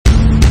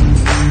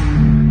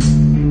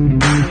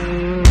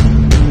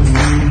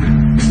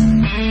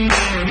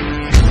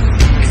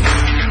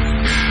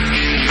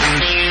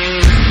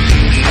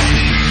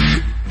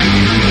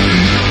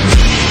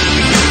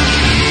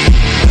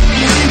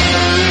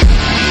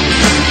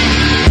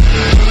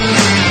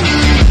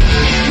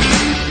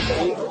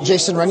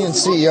Jason Runyon,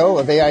 CEO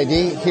of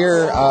AID,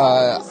 here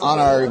on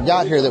our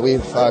yacht here that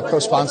we've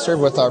co-sponsored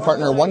with our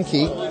partner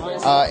OneKey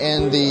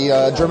and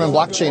the German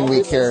Blockchain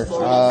Week here.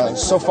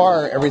 So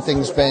far,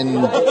 everything's been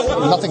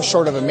nothing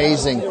short of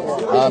amazing.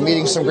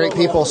 Meeting some great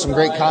people, some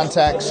great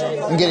contacts,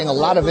 and getting a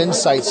lot of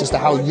insights as to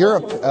how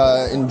Europe,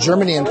 and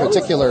Germany in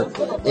particular,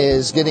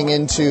 is getting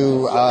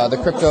into the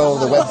crypto,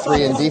 the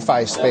Web3, and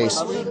DeFi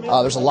space.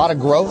 There's a lot of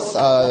growth.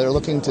 They're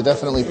looking to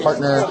definitely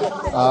partner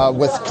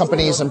with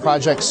companies and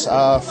projects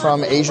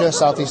from Asia,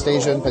 Southeast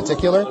Asia in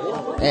particular.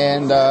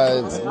 And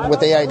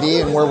with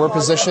AID and where we're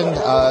positioned,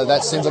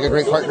 that seems like a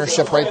great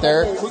partnership right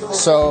there.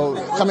 So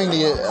coming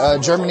to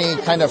Germany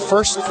kind of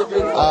first,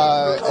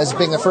 as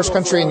being the first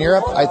country in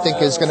Europe, I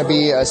think is going to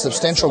be a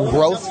substantial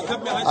growth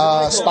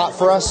spot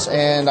for us.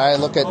 And I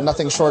look at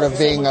nothing short of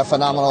being a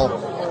phenomenal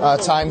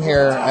time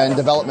here and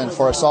development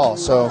for us all.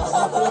 So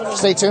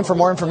stay tuned for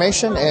more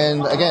information.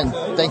 And again,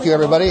 thank you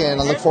everybody. And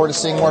I look forward to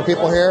seeing more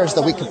people here as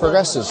the week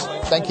progresses.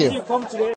 Thank you.